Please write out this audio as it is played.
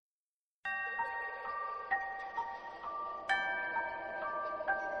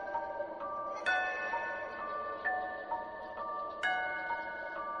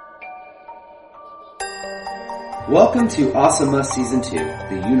Welcome to Asama Season 2,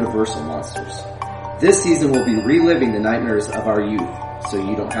 The Universal Monsters. This season we'll be reliving the nightmares of our youth, so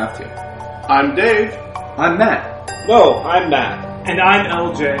you don't have to. I'm Dave. I'm Matt. No, I'm Matt. And I'm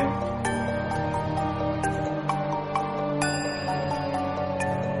LJ.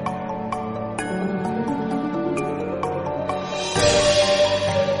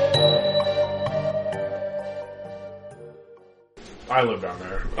 I live down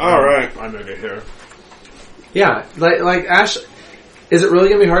there. All right. I moved it here. Yeah, like Ash. Is it really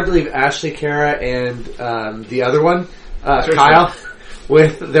going to be hard to leave Ashley, Kara, and the other one, Kyle,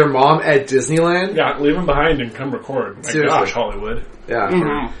 with their mom at Disneyland? Yeah, leave them behind and come record. My Seriously. gosh, Hollywood. Yeah,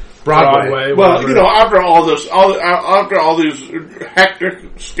 Mm-hmm. Broadway. Well, whatever. you know, after all these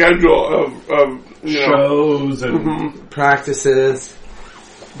hectic schedule of Shows and Practices.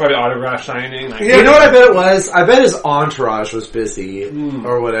 probably autograph signing. Like, Yeah. You know what I bet it was? I bet his entourage was busy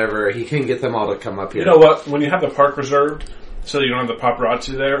or whatever. He couldn't get them all to come up here. You know what? When you have the park reserved, so you don't have the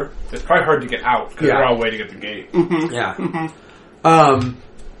paparazzi there, it's probably hard to get out because Yeah. they're all waiting at the gate. Yeah.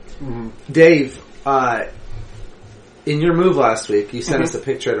 Dave, in your move last week, you sent us a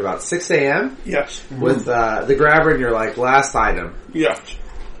picture at about 6 a.m. Yes. with the grabber, and you're like, last item. Yes.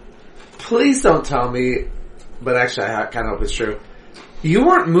 Please don't tell me, but actually I kind of hope it's true. You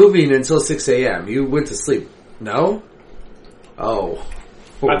weren't moving until 6 a.m. You went to sleep. No? Oh.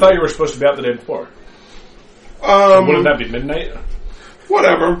 I thought you were supposed to be out the day before. Wouldn't that be midnight?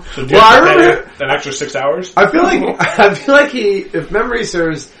 Whatever. So do you Well, I have to remember- pay an extra 6 hours? I feel like he, if memory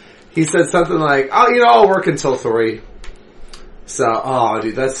serves, he said something like, "Oh, I'll work until 3." So, oh,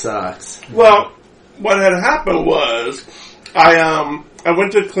 dude, that sucks. Well, what had happened was I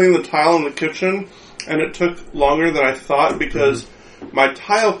went to clean the tile in the kitchen, and it took longer than I thought because my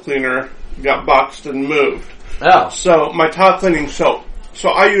tile cleaner got boxed and moved. Oh. So my tile cleaning soap. So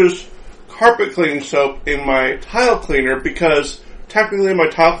I use carpet cleaning soap in my tile cleaner because technically my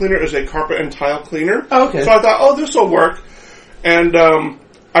tile cleaner is a carpet and tile cleaner. Oh, okay. So I thought, this will work. And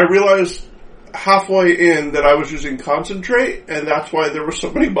I realized halfway in that I was using concentrate, and that's why there were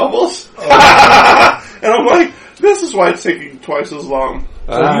so many bubbles. And I'm like, this is why it's taking twice as long.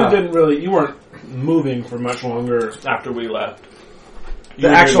 So you weren't moving for much longer after we left. You The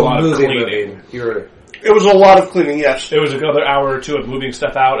were doing actual a lot of moving. cleaning. You were... It was a lot of cleaning, yes. It was another hour or two of moving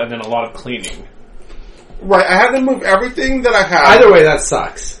stuff out and then a lot of cleaning. Right, I had to move everything that I had. Either way, that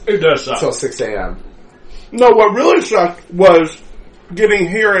sucks. It does suck. Until 6 a.m. No, what really sucked was getting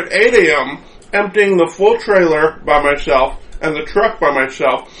here at 8 a.m., emptying the full trailer by myself and the truck by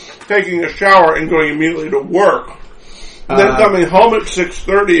myself, taking a shower and going immediately to work. Then coming home at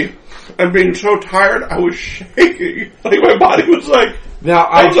 6:30 and being so tired I was shaking. Like my body was like, Now,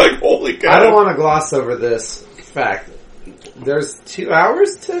 I was like, holy cow. I don't want to gloss over this fact. There's 2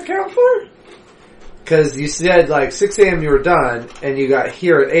 hours to account for? Because you said, 6 a.m. you were done, and you got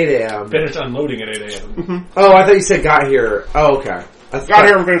here at 8 a.m. Finished unloading at 8 a.m. Oh, I thought you said got here. Oh, okay. Got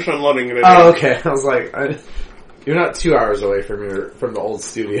here and finished unloading it. Oh, okay. I was like, you're not 2 hours away from the old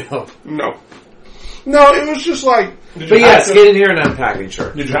studio. No, it was just like, But yes, get in here and unpacking,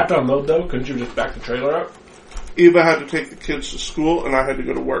 sure. Did you have to unload though? Couldn't you just back the trailer up? Eva had to take the kids to school and I had to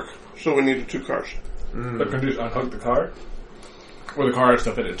go to work. So we needed 2 cars. But couldn't you just unhook the car? Or the car had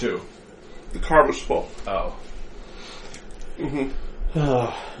stuff in it too? The car was full. Oh. It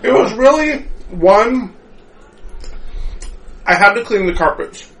was really, I had to clean the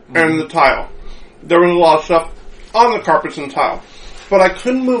carpets and the tile. There was a lot of stuff on the carpets and tile. But I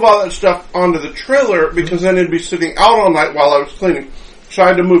couldn't move all that stuff onto the trailer because then it'd be sitting out all night while I was cleaning. So I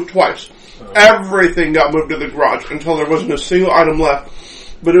had to move twice. Everything got moved to the garage until there wasn't a single item left.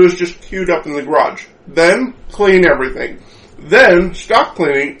 But it was just queued up in the garage. Then, clean everything. Then, stop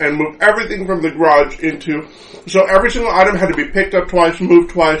cleaning and move everything from the garage into... So every single item had to be picked up twice,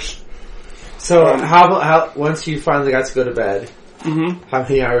 moved twice. So, how once you finally got to go to bed, how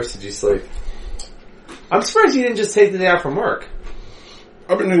many hours did you sleep? I'm surprised you didn't just take the day off from work.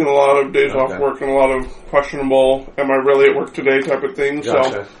 I've been taking a lot of days off work and a lot of questionable, am I really at work today type of things.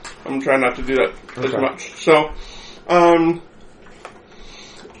 Gotcha. So I'm trying not to do that as much. So,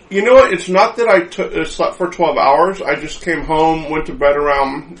 you know what? It's not that I slept for 12 hours. I just came home, went to bed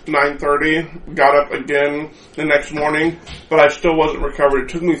around 9:30, got up again the next morning, but I still wasn't recovered. It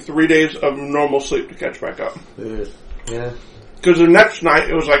took me 3 days of normal sleep to catch back up. Yeah. Because the next night,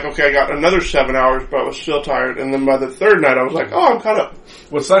 it was like, okay, I got another 7 hours, but I was still tired. And then by the third night, I was like, I'm caught up.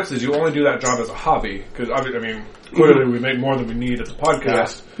 What sucks is you only do that job as a hobby. Because, clearly we make more than we need at the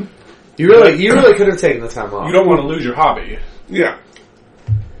podcast. Yeah. You really could have taken the time off. You don't want to lose your hobby. Yeah.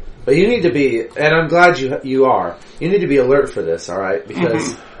 But you need to be, and I'm glad you are, you need to be alert for this, alright?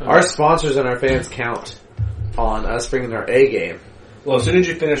 Because our sponsors and our fans count. on us bringing our A game. Well, as soon as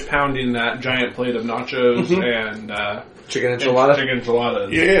you finish pounding that giant plate of nachos and Chicken enchilada? chicken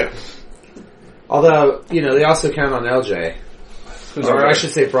enchiladas. Yeah. Although, they also count on LJ. Who's Or LJ? I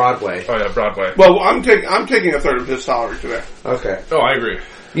should say Broadway. Oh, yeah, Broadway. Well, I'm taking a third of his salary today. Okay. Oh, I agree.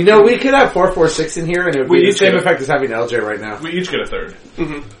 We could have 446 in here, and it would We be the each same get it. effect as having LJ right now. We each get a third.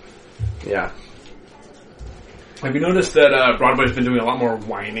 Yeah. Have you noticed that Broadway's been doing a lot more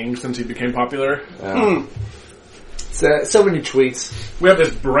whining since he became popular? So many tweets. We have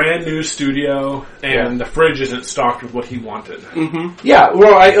this brand new studio, and the fridge isn't stocked with what he wanted. Yeah,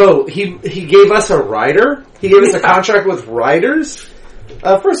 well, he gave us a writer. He gave us a contract with writers.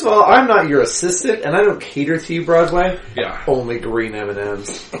 First of all, I'm not your assistant, and I don't cater to you, Broadway. Yeah. Only green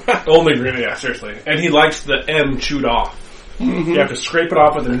M&Ms. Only green, yeah, seriously. And he likes the M chewed off. You have to scrape it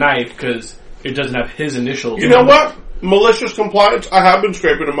off with a knife because it doesn't have his initials. You know what? Malicious compliance. I have been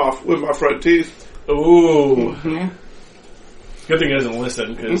scraping them off with my front teeth. Ooh. Good thing he doesn't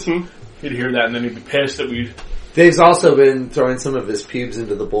listen because he'd hear that and then he'd be pissed that we... Dave's also been throwing some of his pubes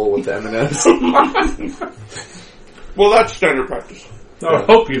into the bowl with the M&Ms. Well, that's standard practice. I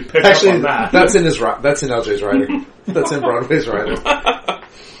hope you picked Actually, up on that. that's in LJ's writer. That's in Broadway's writer.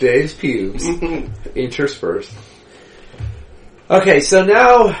 Dave's pubes interspersed. Okay, so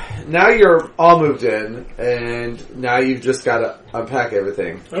now you're all moved in, and now you've just got to unpack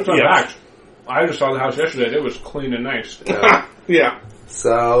everything. That's not fact. I just saw the house yesterday and it was clean and nice. Yeah.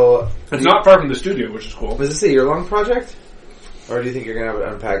 So It's not far from the studio, which is cool. was this a year-long project, or do you think you're going to have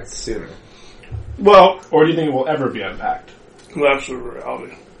it unpacked sooner? Well, Or do you think it will ever be unpacked? that's the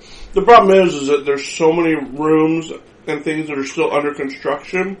reality. The problem is that there's so many rooms and things that are still under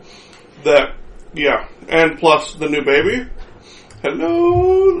construction that, and plus the new baby.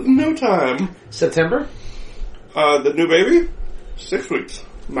 No time. September? The new baby? 6 weeks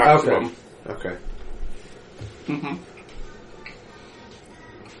maximum. Okay.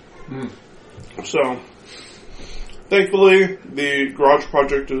 So, thankfully, the garage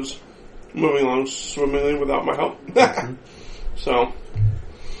project is moving along swimmingly without my help. So,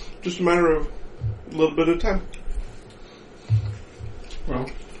 just a matter of a little bit of time. Well,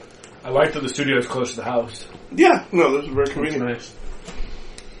 I like that the studio is close to the house. Yeah, no, this is very It's convenient. nice.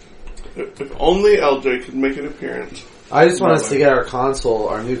 If only LJ could make an appearance. I just want us to get our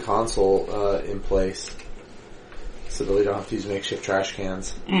new console, in place, so that we don't have to use makeshift trash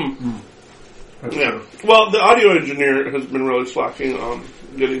cans. That's Yeah. true. Well, the audio engineer has been really slacking on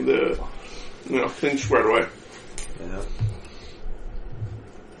getting the, things squared away. Yeah.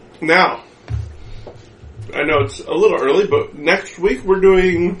 Now, I know it's a little early, but next week we're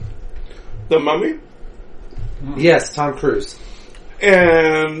doing The Mummy, Yes, Tom Cruise.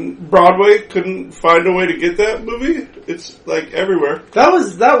 and Broadway couldn't find a way to get that movie. It's like everywhere. That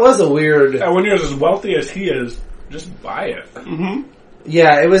was a weird. Yeah, when you're as wealthy as he is, just buy it.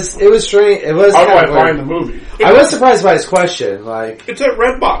 Yeah, it was strange. It was. How do kind I of find weird. the movie? I was surprised by his question. Like, It's at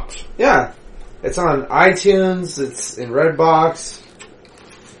Redbox. yeah, it's on iTunes. It's in Redbox.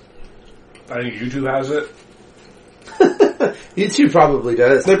 I think YouTube has it. YouTube probably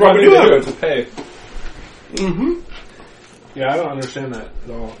does. They probably do have do it. to pay. Yeah, I don't understand that at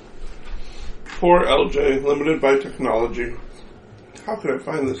all. Poor LJ, limited by technology. How could I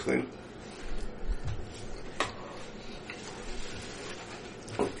find this thing?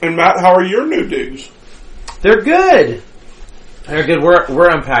 And Matt, how are your new digs? They're good. They're good. We're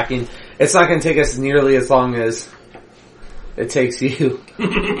unpacking. It's not going to take us nearly as long as it takes you.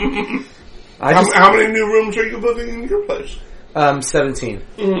 How many new rooms are you building in your place? 17.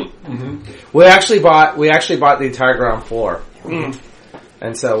 We actually bought the entire ground floor,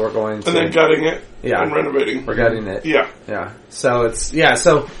 and so we're going to. And then gutting it and renovating. We're gutting it. Yeah. So it's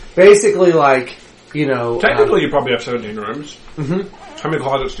So basically, like Technically, you probably have 17 rooms. How many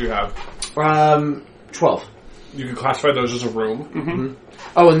closets do you have? 12. You can classify those as a room.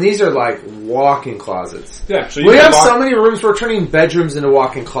 Oh, and these are like walk-in closets. Yeah, so We have so many rooms. We're turning bedrooms into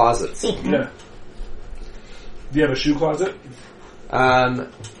walk-in closets. Yeah. Do you have a shoe closet?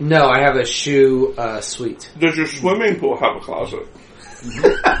 No, I have a shoe suite. Does your swimming pool have a closet?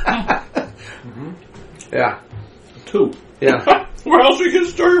 Yeah. 2. Yeah. Where else are you going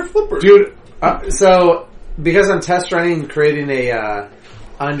to store your flippers? Dude, so because I'm test running creating a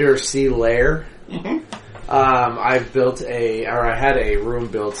undersea lair, I had a room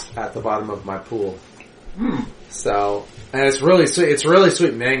built at the bottom of my pool. So, and it's really sweet. It's a really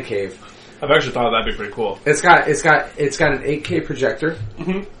sweet man cave. I've actually thought that'd be pretty cool. It's got an 8K projector.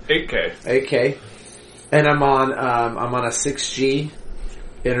 8K. 8K. And I'm on a 6G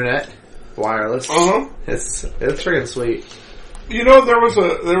internet, wireless. It's freaking sweet. You know, there was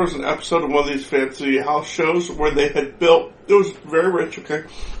an episode of one of these fancy house shows where they had built. It was very rich. Okay,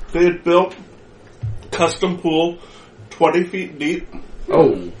 they had built custom pool, 20 feet deep.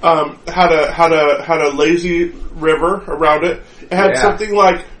 Oh, Had a lazy river around it. It had something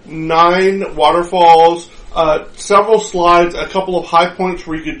like 9 waterfalls, several slides, a couple of high points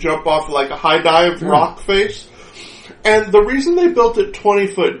where you could jump off like a high dive rock face. And the reason they built it 20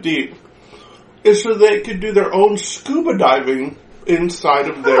 foot deep is so they could do their own scuba diving inside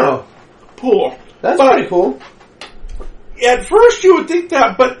of their pool. that's pretty cool. At first you would think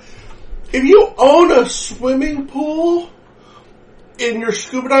that, but if you own a swimming pool and you're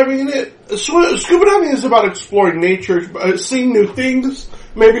scuba diving in it, scuba diving is about exploring nature, seeing new things,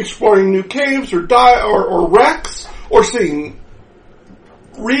 maybe exploring new caves or wrecks, or seeing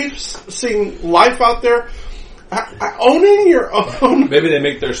reefs, seeing life out there. Owning your own... Maybe they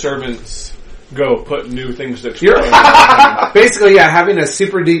make their servants go put new things to explore. Basically, having a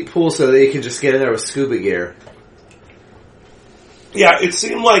super deep pool so that you can just get in there with scuba gear. Yeah, it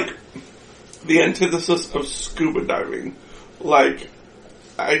seemed like the antithesis of scuba diving. Like,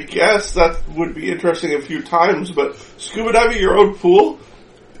 I guess that would be interesting a few times, but scuba diving your own pool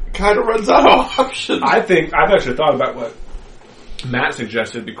kind of runs out of options. I've actually thought about what Matt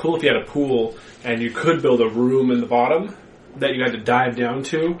suggested. It'd be cool if you had a pool and you could build a room in the bottom that you had to dive down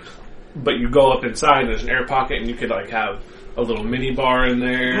to, but you go up inside and there's an air pocket and you could like have a little mini bar in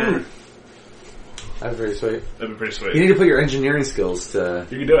there. That's pretty sweet. That'd be pretty sweet. You need to put your engineering skills to...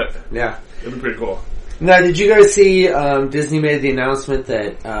 You could do it. Yeah. It'd be pretty cool. Now, did you guys see Disney made the announcement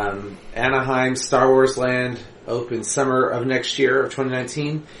that Anaheim Star Wars Land opens summer of next year, of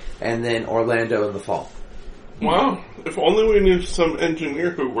 2019, and then Orlando in the fall? Wow. If only we knew some engineer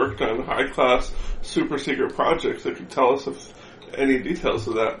who worked on high-class, super-secret projects that could tell us if any details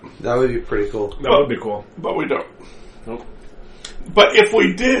of that. That would be pretty cool. That would be cool. But we don't. Nope. But if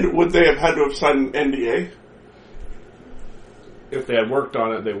we did, would they have had to have signed an NDA? If they had worked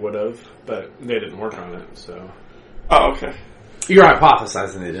on it, they would have, but they didn't work on it, so... Oh, okay. You're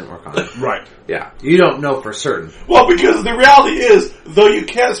hypothesizing they didn't work on it. Right. Yeah. You don't know for certain. Well, because the reality is, though you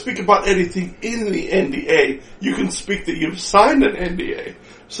can't speak about anything in the NDA, you can speak that you've signed an NDA.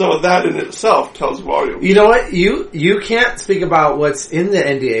 So that in itself tells volume. You know what? You can't speak about what's in the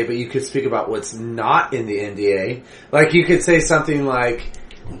NDA, but you could speak about what's not in the NDA. Like, you could say something like,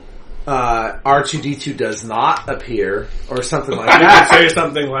 R2-D2 does not appear, or something like that. You could say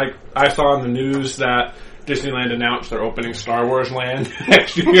something like, I saw in the news that Disneyland announced they're opening Star Wars Land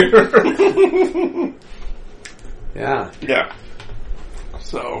next year. Yeah. Yeah.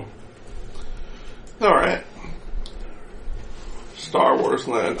 So, alright. Star Wars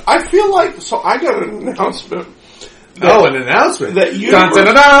Land. I feel like, so I got an announcement. An announcement. That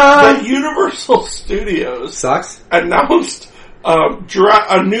Dun-dun-dun-dun! Universal Studios Sucks. announced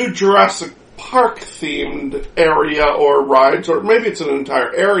a new Jurassic Park themed area or rides, or maybe it's an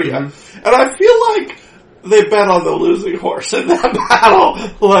entire area. Mm-hmm. And I feel like they bet on the losing horse in that battle.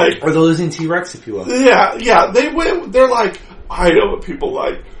 Like, or the losing T-Rex, if you will. Yeah, they win. They're like, I know what people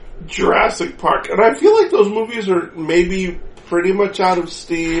like, Jurassic Park. And I feel like those movies are maybe pretty much out of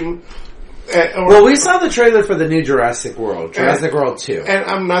steam. Well, we saw the trailer for the new Jurassic World, Jurassic World 2. And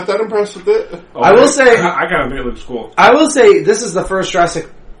I'm not that impressed with it. I will say... I kind of think it looks cool. I will say, this is the first Jurassic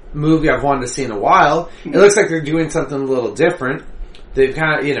movie I've wanted to see in a while. It looks like they're doing something a little different. They've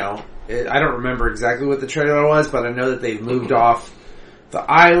kind of, I don't remember exactly what the trailer was, but I know that they've moved off the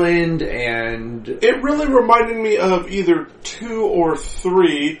island, and... It really reminded me of either 2 or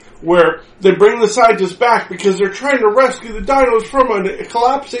 3, where they bring the scientists back because they're trying to rescue the dinos from a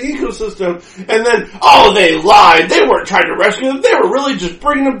collapsing ecosystem, and then, they lied. They weren't trying to rescue them. They were really just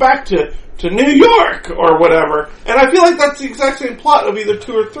bringing them back to New York, or whatever. And I feel like that's the exact same plot of either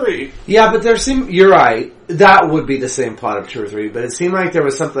 2 or 3. Yeah, but you're right. That would be the same plot of 2 or 3, but it seemed like there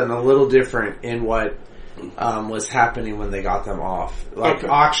was something a little different in what was happening when they got them off. Like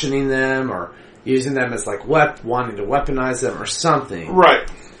auctioning them, or using them as like wanting to weaponize them, or something. Right.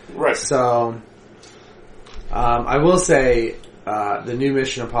 So, I will say, the new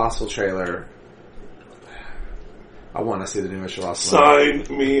Mission Impossible trailer, I want to see the new Mission Impossible.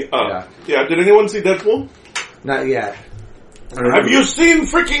 Sign me up. Yeah, did anyone see Deadpool? Not yet. Have you seen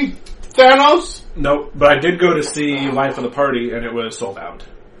freaking Thanos? Nope, but I did go to see Life of the Party, and it was sold out.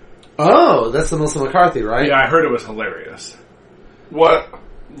 Oh, that's the Melissa McCarthy, right? Yeah, I heard it was hilarious. What?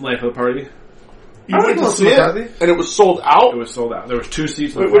 Life of the Party. You went to see it, and it was sold out? It was sold out. There was 2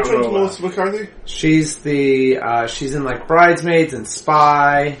 seats in the front row. Which one's Melissa McCarthy? She's she's in like Bridesmaids and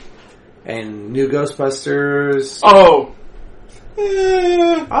Spy and New Ghostbusters. Oh.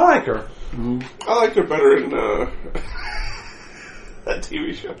 I like her. I liked her better in That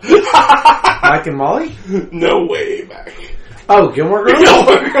TV show. Mike and Molly? No way back. Oh, Gilmore Girls?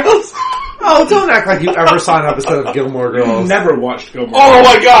 Gilmore Girls. Oh, don't act like you ever saw an episode of Gilmore Girls. Never watched Gilmore. Oh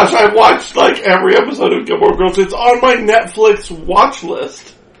my gosh, I've watched like every episode of Gilmore Girls. It's on my Netflix watch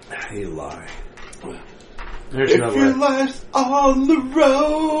list. You lie. There's If no your way. life's on the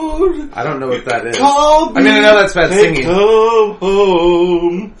road, I don't know what that is. call me. I mean, I know that's bad Take singing. Come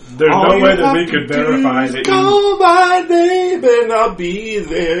home. There's All no you way that have we to could do verify is that you. call my name and I'll be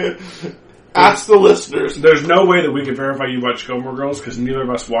there. Ask the listeners. There's no way that we could verify you watched Gilmore Girls because neither of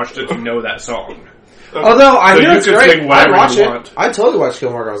us watched it to know that song. Although, I So hear you it's can great. sing I whatever watch you it. want. I totally watch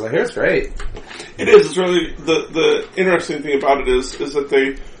Gilmore Girls. I hear it's great. It is. It's really the interesting thing about it is that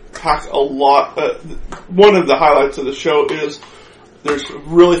they pack a lot. One of the highlights of the show is there's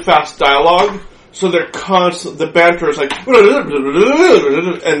really fast dialogue, so they're constant. The banter is like,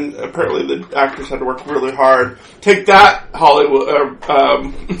 and apparently the actors had to work really hard. Take that, Hollywood,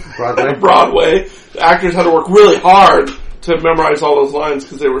 Broadway. Broadway. The actors had to work really hard to memorize all those lines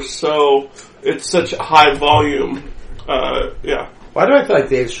because they were so. It's such a high volume. Yeah. Why do I feel like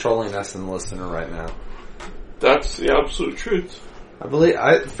Dave's trolling us and the listener right now? That's the absolute truth.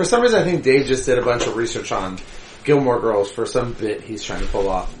 For some reason, I think Dave just did a bunch of research on Gilmore Girls for some bit he's trying to pull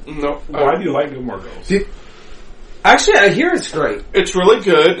off. No. Why do you like Gilmore Girls? Actually, I hear it's great. It's really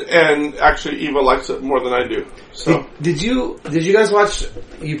good, and actually Eva likes it more than I do. So, Did you guys watch?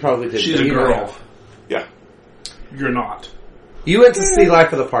 You probably did. She's but a you girl. know. yeah. You're not. You went to see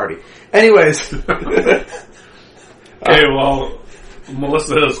Life of the Party. Anyways, Okay, well,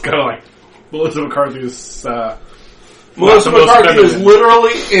 Melissa is kind of like Melissa McCarthy's. Melissa not the most McCarthy is feminine.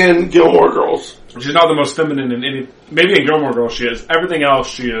 literally in Gilmore Girls. She's not the most feminine in any. Maybe in Gilmore Girls she is. Everything else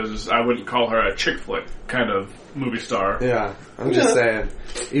she is. I wouldn't call her a chick flick kind of movie star. yeah, I'm just saying.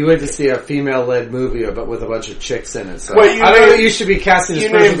 You went to see a female-led movie, but with a bunch of chicks in it. So Wait, you I don't know named- that you should be casting You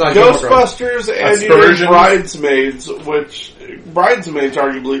aspersions named on Gilmore Girls. Ghostbusters and you named Aspersions? Bridesmaids, which Bridesmaids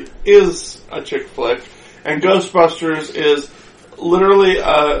arguably is a chick flick, and Ghostbusters is literally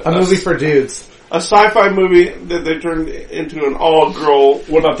A movie for dudes. a sci-fi movie that they turned into an all-girl.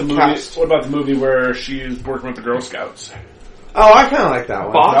 What about the movie? Cast. What about the movie where she's working with the Girl Scouts? Oh, I kind of like that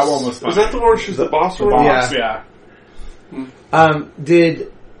one. Boss? That one was fun. Is that the one where she's the boss or The whatever? boss, yeah.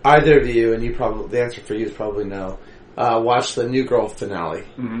 Did either of you, and you probably, the answer for you is probably no, watch the New Girl finale?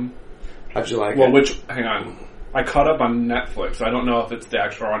 Mm-hmm. How'd you like Well, it? hang on. I caught up on Netflix. So I don't know if it's the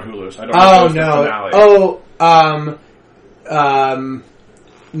actual or on Hulu. So I don't know Oh, if it's the no. finale.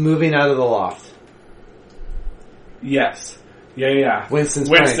 Moving Out of the Loft. Yes. Yeah. Winston's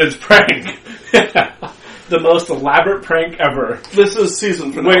prank. The most elaborate prank ever. This is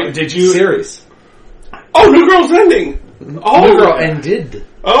season finale. Wait, did you... Series. Oh, New Girl's ending! Oh, New Girl ended.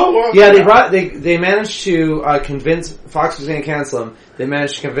 Oh, well. Yeah, they managed to convince, Fox was going to cancel him, they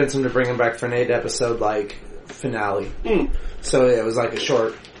managed to convince him to bring him back for an 8 episode, finale. So it was like a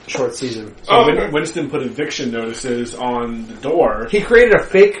short season. So okay. Winston put eviction notices on the door. He created a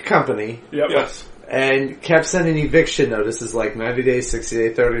fake company Yep. Yes. and kept sending eviction notices like 90 days, 60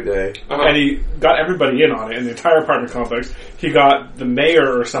 day, 30 day. And he got everybody in on it in the entire apartment complex. He got the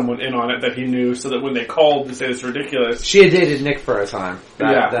mayor or someone in on it that he knew so that when they called to say it's ridiculous. She had dated Nick for a time.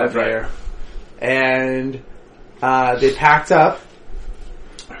 That that's right. mayor. And they packed up.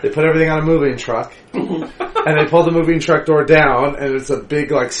 They put everything on a moving truck. And they pulled the moving truck door down, and it's a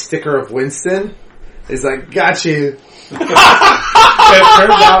big, sticker of Winston. He's like, got you. It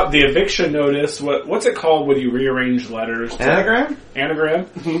turns out the eviction notice, what's it called when you rearrange letters? Anagram? Anagram?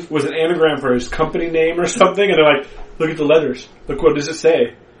 Was an anagram for his company name or something, and they're like, look at the letters. Look, what does it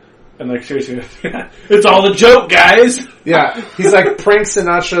say? And seriously, it's all a joke, guys! Yeah. He's like, Prank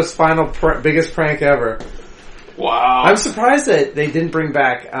Sinatra's biggest prank ever. Wow. I'm surprised that they didn't bring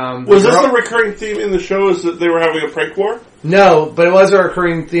back, Was this the recurring theme in the show, is that they were having a prank war? No, but it was a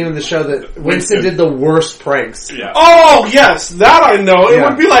recurring theme in the show that Winston did the worst pranks. Yeah. Oh, yes, that I know. It Yeah.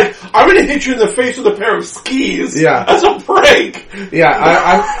 would be like, I'm going to hit you in the face with a pair of skis Yeah. as a prank. Yeah,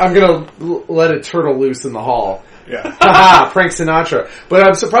 I'm gonna let a turtle loose in the hall. Yeah. Haha, prank Sinatra. But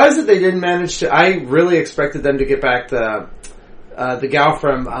I'm surprised that they didn't manage to. I really expected them to get back the gal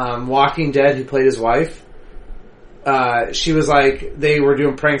from Walking Dead who played his wife. She was they were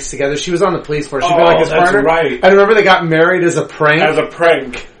doing pranks together. She was on the police force. She'd be his that's partner. right. I remember they got married as a prank. As a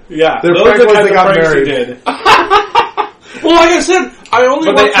prank. Yeah. Their Those prank are the was kinds they of got pranks married. he did. Well, like I said, I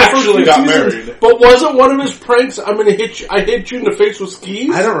only But they watched the first actually two got seasons, married. But wasn't one of his pranks, I hit you in the face with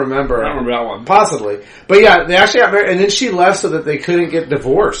skis? I don't remember. I don't remember that one. Possibly. But yeah, they actually got married, and then she left so that they couldn't get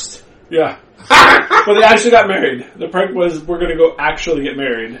divorced. Yeah. But they actually got married. The prank was, we're going to go actually get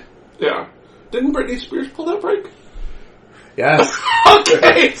married. Yeah. Didn't Britney Spears pull that prank? Yeah.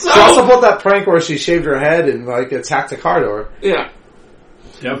 Okay, so She also pulled that prank where she shaved her head and like attacked a car door. yeah.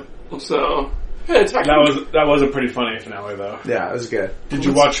 Yep. So hey, That was a pretty funny finale, though. Yeah, it was good. Did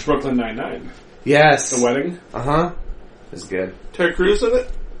you watch Brooklyn Nine-Nine? Yes. The wedding? Uh-huh. It was good. Terry Crews in it.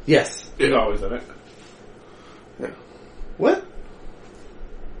 Yes. He's always in it. Yeah. What?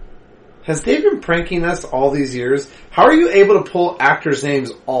 Has Dave been pranking us all these years? How are you able to pull actors'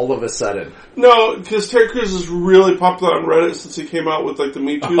 names all of a sudden? No, because Terry Crews is really popular on Reddit since he came out with like the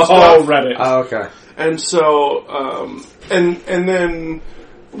Me Too Oh, stuff. Reddit. Oh, okay. And so, and then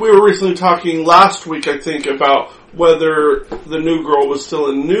we were recently talking last week, I think, about whether the New Girl was still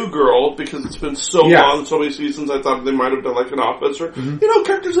a New Girl because it's been so Yeah. long, so many seasons. I thought they might have done like an Office or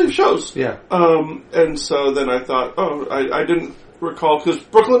characters leave shows. Yeah. And so then I thought, I didn't recall because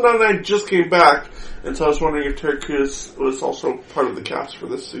Brooklyn Nine-Nine just came back, and so I was wondering if Terry Crews was also part of the cast for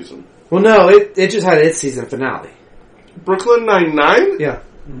this season. Well, no, it just had its season finale. Brooklyn Nine-Nine? Yeah.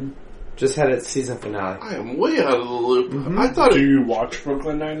 Just had its season finale. I am way out of the loop. I thought Do it you watch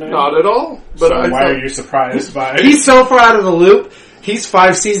Brooklyn Nine-Nine? not at all. But So I why thought, are you surprised by it? He's so far out of the loop, he's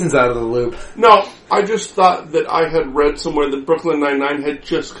 5 seasons out of the loop. No, I just thought that I had read somewhere that Brooklyn Nine-Nine had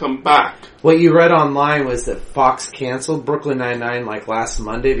just come back. What you read online was that Fox canceled Brooklyn Nine-Nine like last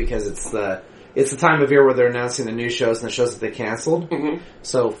Monday because it's the time of year where they're announcing the new shows and the shows that they canceled. Mm-hmm.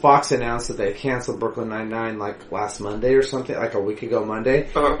 So Fox announced that they canceled Brooklyn Nine-Nine like last Monday or something, like a week ago Monday.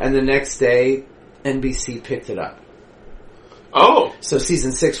 Uh-huh. And the next day, NBC picked it up. Oh. So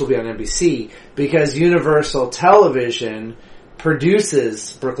season 6 will be on NBC because Universal Television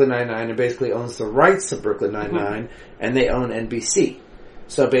produces Brooklyn Nine-Nine and basically owns the rights to Brooklyn Nine-Nine, and they own NBC.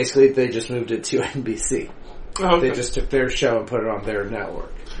 So basically they just moved it to NBC. Okay. They just took their show and put it on their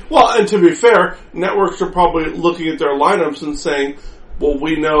network. Well, and to be fair, networks are probably looking at their lineups and saying, well,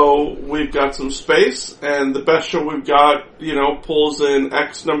 we know we've got some space, and the best show we've got, pulls in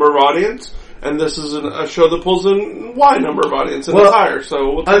X number of audience, and this is a show that pulls in Y number of audience, and it's higher.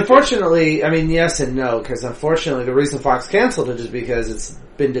 So we'll take unfortunately, I mean, yes and no, because unfortunately the reason Fox canceled it is because it's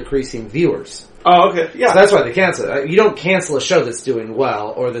been decreasing viewers. Oh, okay. Yeah. So that's why they canceled it. You don't cancel a show that's doing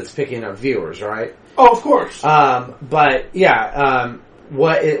well or that's picking up viewers, right? Oh, of course. But yeah,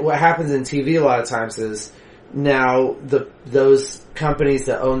 what happens in TV a lot of times is now those companies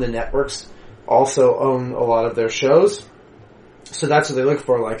that own the networks also own a lot of their shows. So that's what they look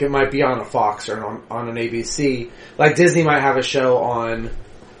for. Like, it might be on a Fox or on an ABC. Like, Disney might have a show on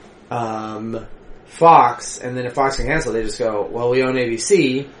Fox, and then if Fox can cancel, they just go, well, we own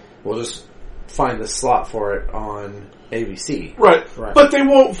ABC, we'll just find the slot for it on ABC. Right. But they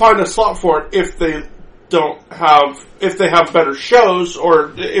won't find a slot for it if they have better shows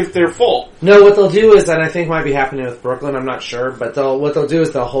or if they're full. No, what they'll do is, and I think might be happening with Brooklyn, I'm not sure, but what they'll do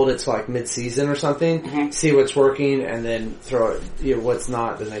is they'll hold it to like mid-season or something, see what's working, and then throw it, what's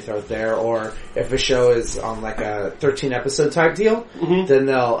not, then they throw it there. Or if a show is on like a 13 episode type deal, then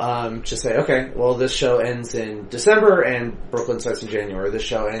they'll just say, okay, well this show ends in December and Brooklyn starts in January. This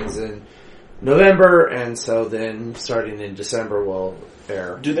show ends in November, and so then starting in December we'll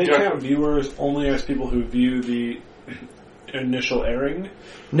air. Do they count viewers only as people who view the initial airing?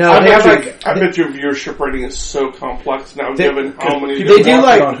 No, I they have bet your viewership rating is so complex now, given how many People They do watch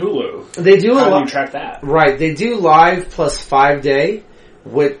like- it on Hulu. they do How a do lot. you track that? Right, they do live plus 5 day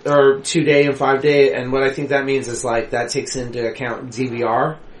or 2 day and 5 day, and what I think that means is like that takes into account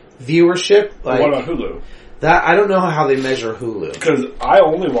DVR viewership. Like What about Hulu? that, I don't know how they measure Hulu. Because I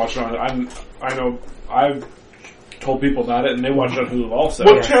only watch it on. I know I've told people about it, and they watch it on Hulu also.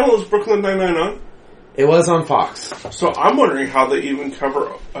 What channel is Brooklyn Nine-Nine on? It was on Fox. So I'm wondering how they even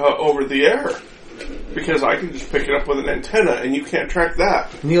cover over the air. Because I can just pick it up with an antenna and you can't track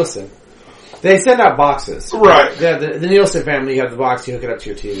that. Nielsen. They send out boxes. Right. Yeah, the Nielsen family, you have the box, you hook it up to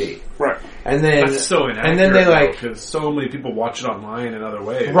your TV. Right. And then, That's so inaccurate. and then they like, because so many people watch it online in other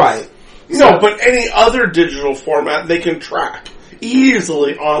ways. right. No, but any other digital format they can track.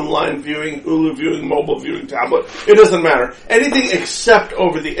 Easily online viewing, Hulu viewing, mobile viewing, tablet. It doesn't matter. Anything except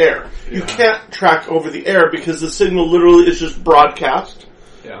over the air. You can't track over the air because the signal literally is just broadcast.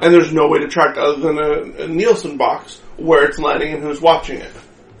 Yeah. And there's no way to track other than a Nielsen box where it's landing and who's watching it.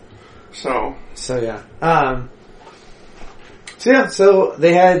 So yeah. So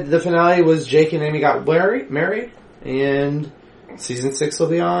they had, the finale was Jake and Amy got married, and season 6 will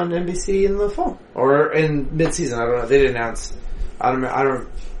be on NBC in the fall. Or in mid-season, I don't know. They didn't announce, I'm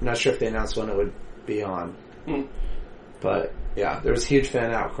not sure if they announced when it would be on. But, yeah, there was huge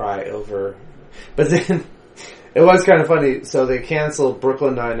fan outcry over, but then, it was kind of funny, so they canceled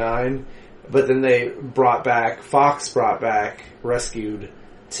Brooklyn Nine-Nine, but then Fox brought back Rescued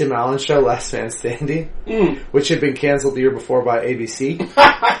Tim Allen show, Last Man Standing, which had been canceled the year before by ABC.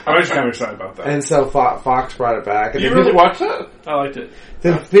 I was kind of excited about that. And so Fox brought it back. And You really watched that? I liked it.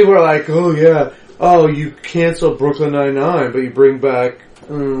 then people were like, oh yeah, you canceled Brooklyn Nine-Nine, but you bring back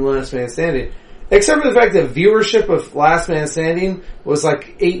Last Man Standing. Except for the fact that viewership of Last Man Standing was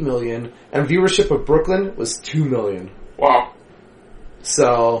like 8 million, and viewership of Brooklyn was 2 million. Wow.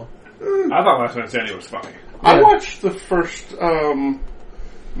 So, I thought Last Man Standing was funny. I Yeah. watched the first,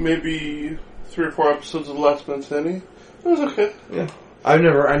 maybe 3 or 4 episodes of Last Man Standing. It was okay. yeah. I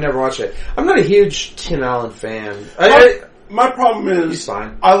never watched it. I'm not a huge Tim Allen fan. My problem He's is,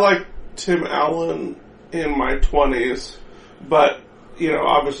 fine. I like Tim Allen in my 20s, but,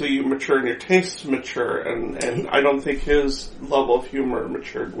 obviously you mature and your tastes mature, and I don't think his level of humor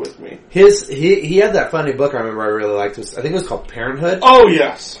matured with me. He had that funny book I remember I really liked. I think it was called Parenthood. Oh,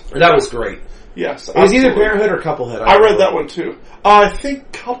 yes. That was great. Yes. It was either absolutely. Parenthood or Couplehood. I read that one, too. I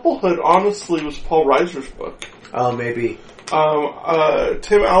think Couplehood, honestly, was Paul Reiser's book. Oh, maybe.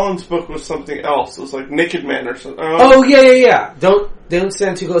 Tim Allen's book was something else. It was like Naked Man or something. Oh, yeah. Don't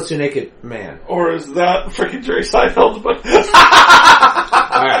stand too close to a naked man. Or is that freaking Jerry Seinfeld's book?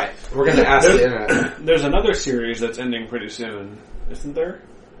 Alright, we're gonna ask the internet. There's another series that's ending pretty soon, isn't there?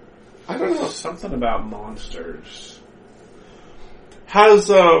 I don't know. Something about monsters. Has,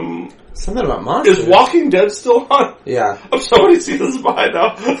 Something about monsters. is Walking Dead still on? Yeah. I'm so many seasons behind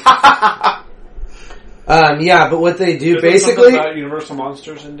now. Yeah, but what they do Is there basically... something about Universal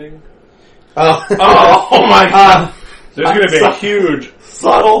Monsters ending? Oh. Oh my god. There's going to be a huge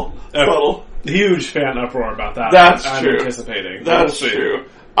Subtle. huge fan uproar about that. That's I'm true. anticipating. That's We'll see. true.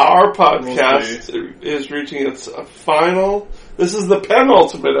 Our podcast is reaching its final. This is the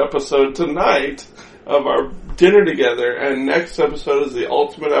penultimate episode tonight of our dinner together, and next episode is the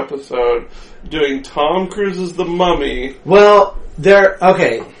ultimate episode, doing Tom Cruise's The Mummy. Well,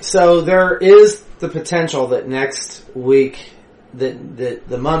 so there is the potential that next week that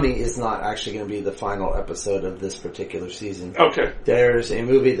The Mummy is not actually going to be the final episode of this particular season. Okay. There's a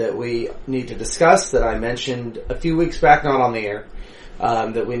movie that we need to discuss that I mentioned a few weeks back, not on the air,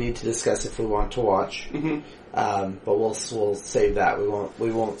 that we need to discuss if we want to watch. Mm-hmm. But we'll save that.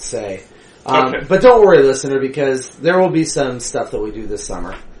 We won't say. Okay. But don't worry, listener, because there will be some stuff that we do this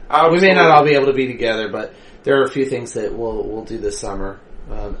summer. Absolutely. We may not all be able to be together, but there are a few things that we'll do this summer.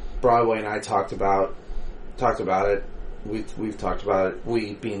 Broadway and I talked about it. We've talked about it.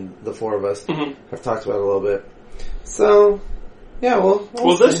 We, being the four of us, have talked about it a little bit. So, yeah,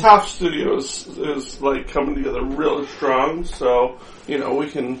 we'll this see. half studio is like coming together really strong. So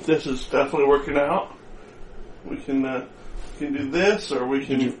this is definitely working out. We can do this, or we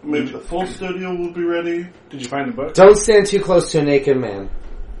can maybe the full studio will be ready. Did you find the book? Don't stand too close to a naked man.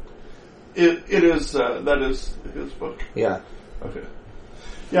 It is that is his book. Yeah. Okay.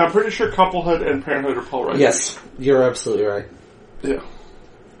 Yeah, I'm pretty sure Couplehood and Parenthood are Paul Reiser. Yes, you're absolutely right. Yeah.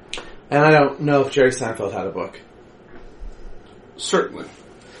 And I don't know if Jerry Seinfeld had a book. Certainly.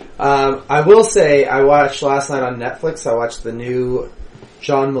 I will say, I watched last night on Netflix, I watched the new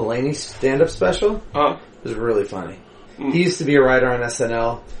John Mulaney stand-up special. It was really funny. He used to be a writer on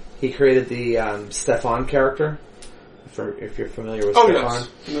SNL. He created the Stefan character, if you're familiar with Stefan.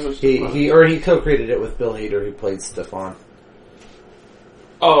 Yes. He co-created it with Bill Hader, who played Stefan.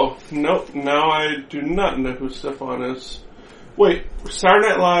 Oh, no, now I do not know who Stefan is. Wait, Saturday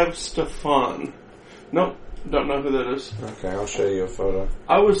Night Live Stefan. Nope, don't know who that is. Okay, I'll show you a photo.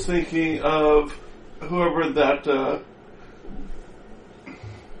 I was thinking of whoever that,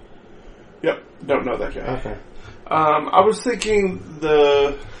 Yep, don't know that guy. Okay. I was thinking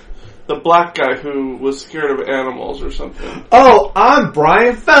the black guy who was scared of animals or something. Oh, I'm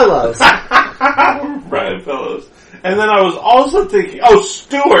Brian Fellows. Brian Fellows. And then I was also thinking,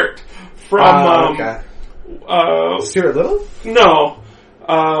 Stuart from, okay. Stuart Little? No.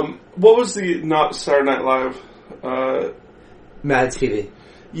 What was the, not Saturday Night Live, Mad TV.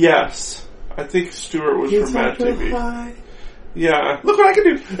 Yes. I think Stuart was from Mad TV. High. Yeah. Look what I can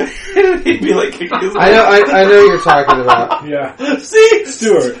do. He'd be like kicking his I know what you're talking about. Yeah. See?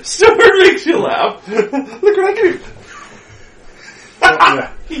 Stuart. Stuart makes you laugh. Look what I can do.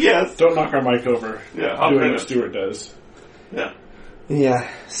 Yeah. Yes. Don't knock our mic over Yeah, doing what Stuart does. Yeah. Yeah.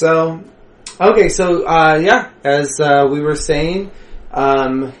 So, okay. So, as we were saying,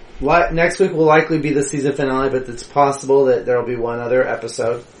 next week will likely be the season finale, but it's possible that there will be one other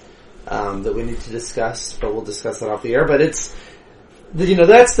episode that we need to discuss. But we'll discuss that off the air. But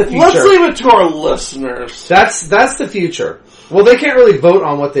That's the future. Let's leave it to our listeners. That's the future. Well, they can't really vote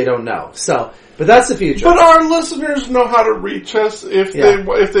on what they don't know. But that's the future. But our listeners know how to reach us if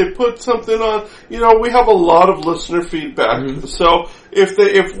they put something on. We have a lot of listener feedback. Mm-hmm. So if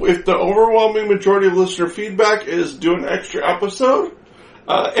the overwhelming majority of listener feedback is do an extra episode,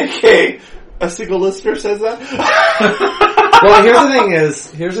 aka a single listener says that. Well,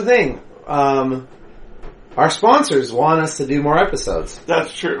 here's the thing. Our sponsors want us to do more episodes.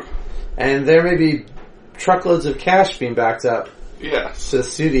 That's true. And there may be truckloads of cash being backed up. Yes. To the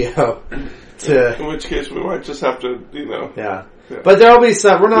studio. In which case, we might just have to, Yeah. But there'll be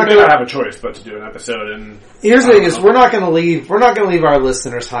some. We're not going to have a choice but to do an episode. And here's the thing: is we're not going to leave our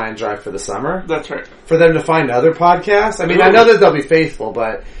listeners high and dry for the summer. That's right. For them to find other podcasts. I mean, I know that they'll be faithful,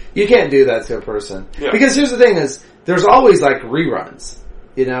 but you can't do that to a person. Yeah. Because here's the thing: is there's always like reruns,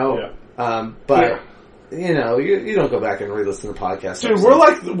 Yeah. But you don't go back and re-listen to podcasts. Dude,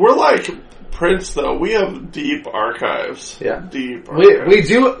 we're like Prince, though. We have deep archives. Yeah. Deep archives.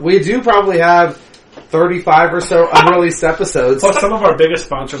 We do probably have 35 or so unreleased episodes. Plus, some of our biggest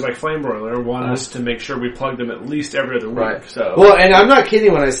sponsors, like Flame Broiler, want us to make sure we plug them at least every other week. Right. So. Well, and I'm not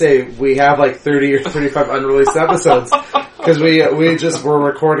kidding when I say we have like 30 or 35 unreleased episodes. Because we just were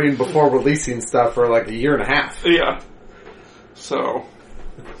recording before releasing stuff for like a year and a half. Yeah. So.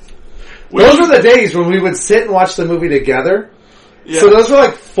 Those were the days when we would sit and watch the movie together. Yeah. So those were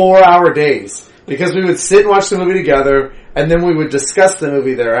like 4-hour days. Because we would sit and watch the movie together, and then we would discuss the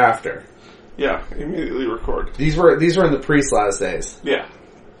movie thereafter. Yeah, immediately record. These were in the pre-Slash days. Yeah.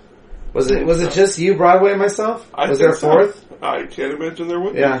 Was it just you, Broadway, and myself? Was there a fourth? I can't imagine there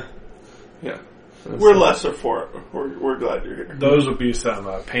would be. Yeah. Yeah. We're lesser for it. We're glad you're here. Those would be some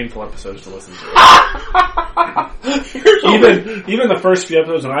painful episodes to listen to. even the first few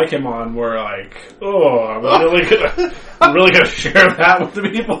episodes when I came on were like, I'm really gonna share that with the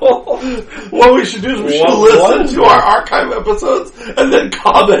people. What we should do is we should listen to our archive episodes and then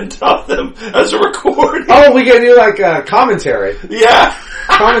comment on them as a recording. Oh, we can do like a commentary. Yeah.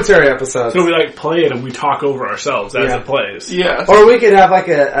 Commentary episodes. So we like play it and we talk over ourselves as it plays. Yeah. Or we could have like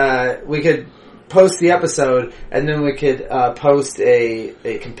we could post the episode and then we could post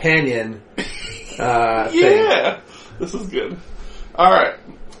a companion thing. Yeah. This is good. Alright.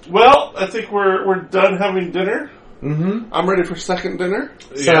 Well, I think we're done having dinner. Mm-hmm. I'm ready for second dinner.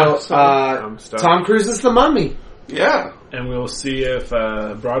 So Tom Cruise is the Mummy. Yeah. And we'll see if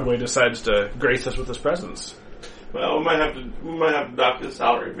Broadway decides to grace us with his presence. Well, we might have to knock his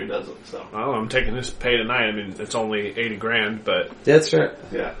salary if he doesn't. So, well, I'm taking his pay tonight. I mean, it's only $80,000, but that's right.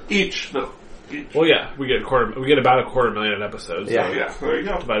 Yeah, each. Well, yeah, we get about $250,000 an episode. So yeah. There you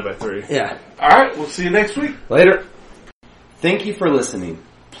go. Divided by 3. Yeah. All right. We'll see you next week. Later. Thank you for listening.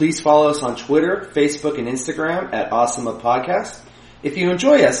 Please follow us on Twitter, Facebook, and Instagram at Awesome Podcast. If you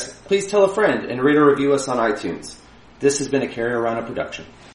enjoy us, please tell a friend and rate or review us on iTunes. This has been a Carry Around a production.